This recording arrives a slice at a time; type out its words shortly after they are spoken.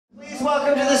Please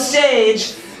welcome to the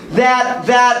stage that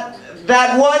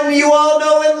one you all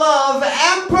know and love,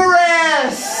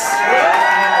 Empress!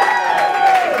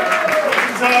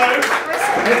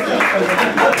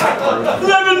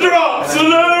 Lemon drops!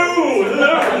 Hello!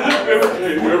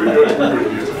 Okay, where are we going?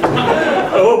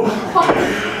 Oh,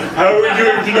 how are we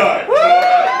doing tonight?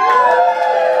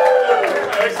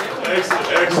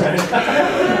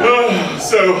 Excellent.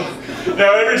 So,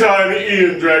 now every time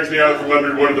Ian drags me out from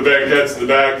under one of the banquettes in the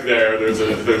back there,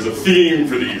 there's a theme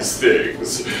for these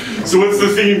things. So what's the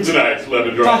theme tonight,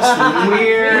 Lemon Drops?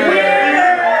 Weird.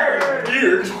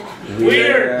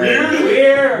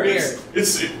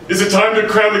 Is it time to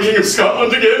crown the King of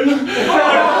Scotland again?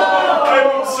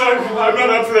 I'm not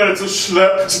up for that. It's a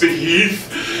schlep to the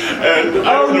heath. And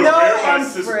I don't know where my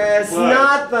sister... Empress,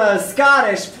 not the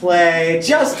Scottish play,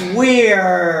 just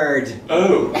weird.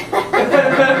 Oh.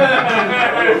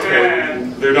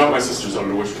 Okay. They're not my sisters. I don't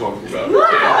know what you're talking about.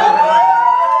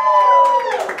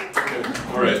 Okay.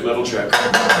 All right, level check.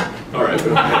 All right.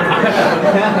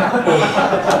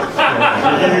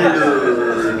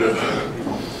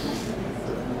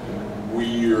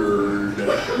 Weird.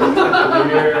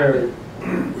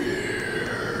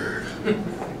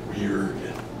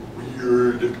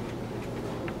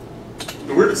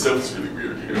 The word itself is really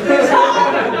weird, you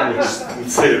know. Just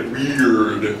say it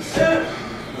weird. I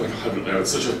don't know,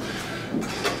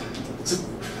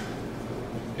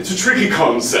 it's a tricky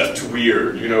concept,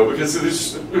 weird, you know, because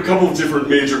there's a couple of different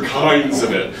major kinds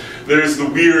of it. There's the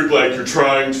weird, like you're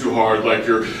trying too hard, like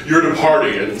you're at a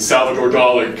party and Salvador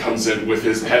Dali comes in with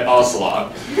his pet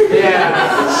ocelot.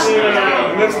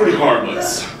 And that's pretty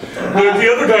harmless. But the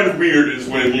other kind of weird is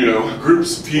when, you know,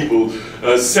 groups of people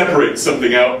separate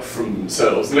something out from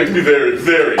themselves, and that can be very,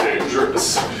 very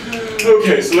dangerous.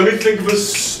 Okay, so let me think of a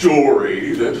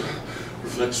story that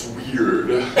reflects weird.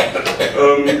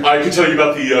 I could tell you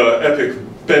about the epic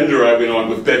bender I went on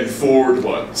with Betty Ford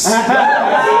once.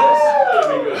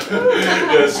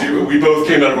 Yes, we both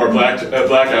came out of our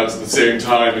blackouts at the same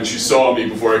time, and she saw me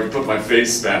before I could put my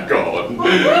face back on.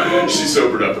 She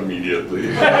sobered up immediately.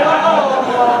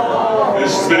 And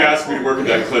she's been asking me to work at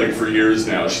that clinic for years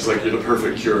now. She's like, you're the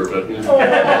perfect cure, but... Let's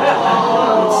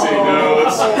see, no,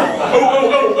 let's...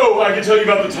 Oh, I can tell you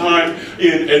about the time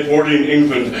in Edwardian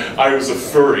England I was a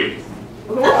furry.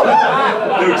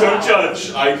 No, don't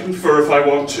judge. I can fur if I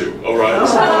want to, alright?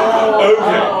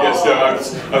 Okay, yes, no, I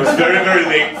was very, very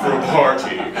late for a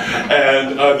party,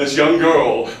 and this young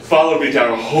girl followed me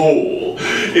down a hole.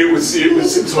 It was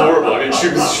horrible. I mean, she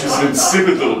was an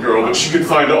insipid little girl, but she could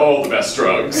find all the best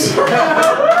drugs.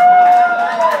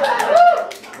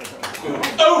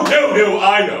 Oh, no,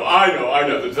 I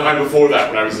know. The time before that,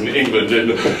 when I was in England in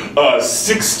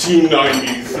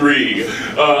 1693,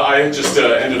 I had just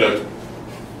ended an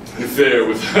affair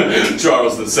with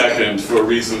Charles II for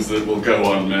reasons that will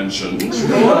go unmentioned. And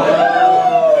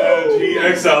he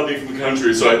exiled me from the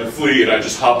country, so I had to flee, and I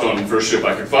just hopped on the first ship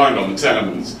I could find on the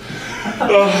Thames.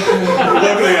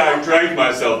 Luckily, I drank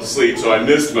myself to sleep, so I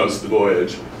missed most of the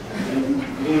voyage.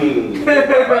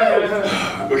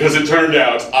 Because it turned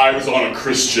out I was on a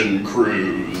Christian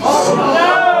cruise. It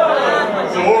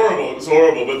was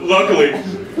horrible, but luckily,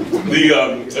 you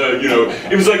know,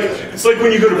 it's like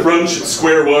when you go to brunch at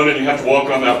Square One and you have to walk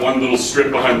on that one little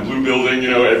strip behind the blue building, you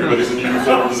know, everybody's in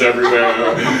uniforms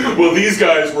everywhere. Well, these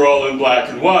guys were all in black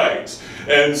and white.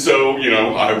 And so, you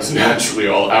know, I was naturally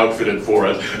all outfitted for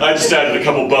it. I just added a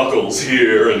couple buckles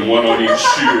here and one on each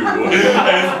shoe.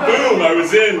 And boom, I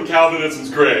was in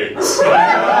Calvinism's great.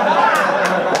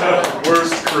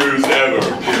 Worst cruise ever.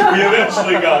 We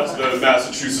eventually got to the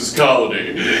Massachusetts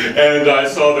colony, and I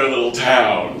saw their little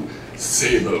town,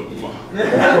 Salem.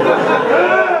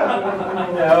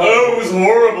 Oh, it was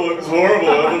horrible.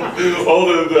 All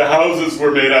the houses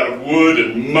were made out of wood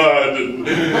and mud, and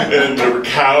there were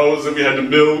cows that we had to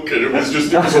milk, and it was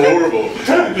horrible.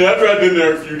 And after I'd been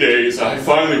there a few days, I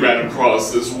finally ran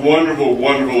across this wonderful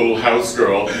little house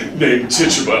girl named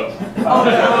Tituba. And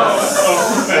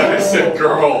I said,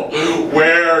 girl,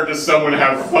 where does someone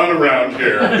have fun around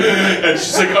here? And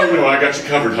she's like, oh no, I got you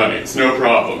covered, honey, it's no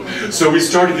problem. So we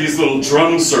started these little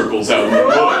drum circles out in the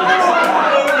woods.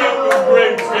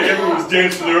 Everyone was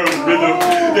dancing their own rhythm.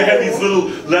 They had these little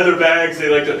leather bags they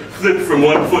like to flip from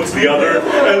one foot to the other.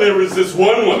 And there was this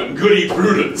one woman, Goody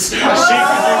Prudence.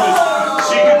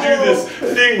 She could do this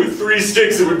thing with 3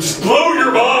 sticks that would just blow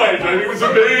your mind. I mean, it was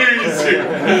amazing.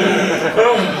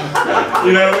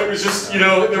 You know, it was just, you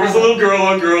know, there was a little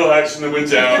girl-on-girl action that went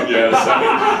down, yes.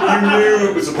 I mean, you knew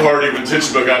it was a party when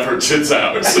Tituba got her tits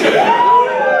out.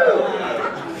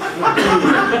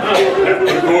 And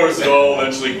of course, it all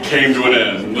eventually came to an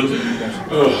end.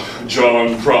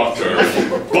 John Proctor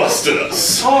busted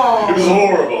us. It was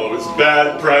horrible. It was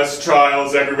bad press,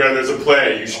 trials everywhere. There's a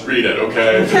play. You should read it,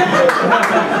 okay?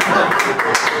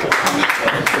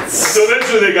 So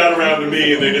eventually they got around to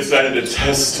me and they decided to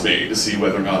test me to see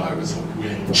whether or not I was a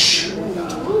witch.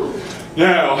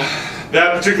 Now,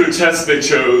 that particular test they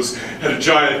chose had a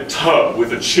giant tub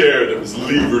with a chair that was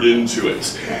levered into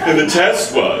it. And the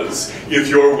test was, if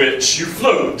you're a witch, you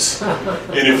float.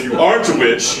 And if you aren't a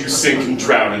witch, you sink and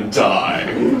drown and die.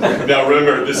 Now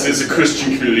remember, this is a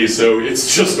Christian community, so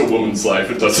it's just a woman's life.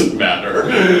 It doesn't matter.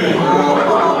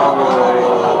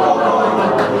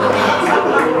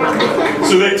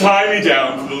 So they tie me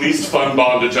down for the least fun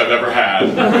bondage I've ever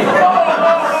had.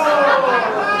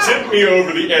 Tipped me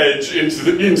over the edge into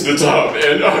the tub,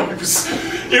 and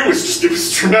it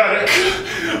was traumatic.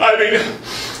 I mean,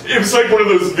 it was like one of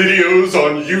those videos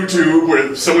on YouTube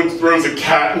where someone throws a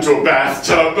cat into a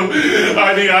bathtub.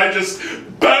 I mean, I just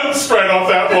bounced right off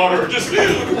that water, just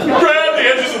grabbed the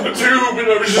edges of the tube, and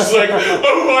I was just like,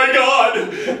 oh my God,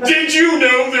 did you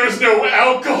know there's no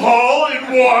alcohol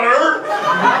in water?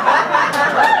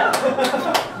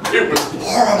 It was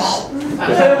horrible.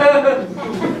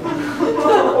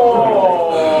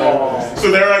 So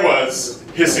there I was,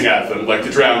 hissing at them like the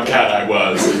drowned cat I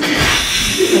was.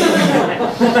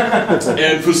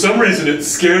 And for some reason it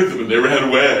scared them and they ran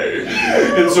away.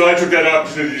 And so I took that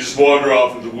opportunity to just wander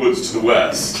off into the woods to the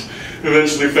west.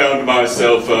 Eventually found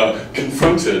myself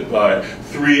confronted by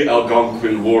 3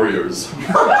 Algonquin warriors.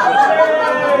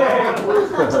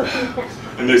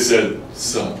 And they said,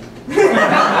 sup. I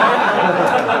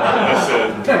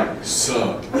said,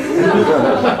 sup.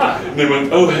 And they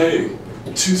went, oh hey,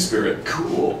 Two-Spirit,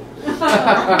 cool.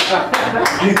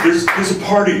 Hey, there's a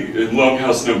party in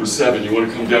Longhouse number 7. You want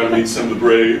to come down and meet some of the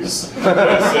Braves? And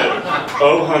I said,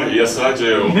 oh honey, yes I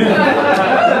do.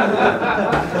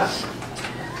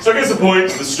 So I guess the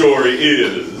point of the story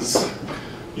is,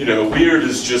 you know, weird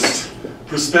is just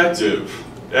perspective.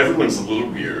 Everyone's a little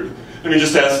weird. I mean,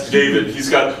 just ask David. He's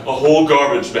got a whole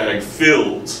garbage bag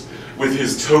filled with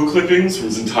his toe clippings from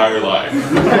his entire life.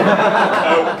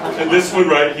 And this one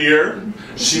right here,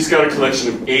 she's got a collection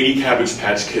of 80 Cabbage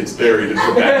Patch Kids buried in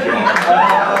her backyard.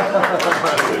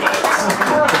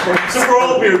 So we're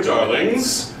all weird,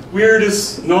 darlings. Weird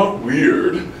is not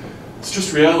weird. It's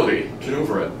just reality. Get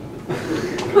over it.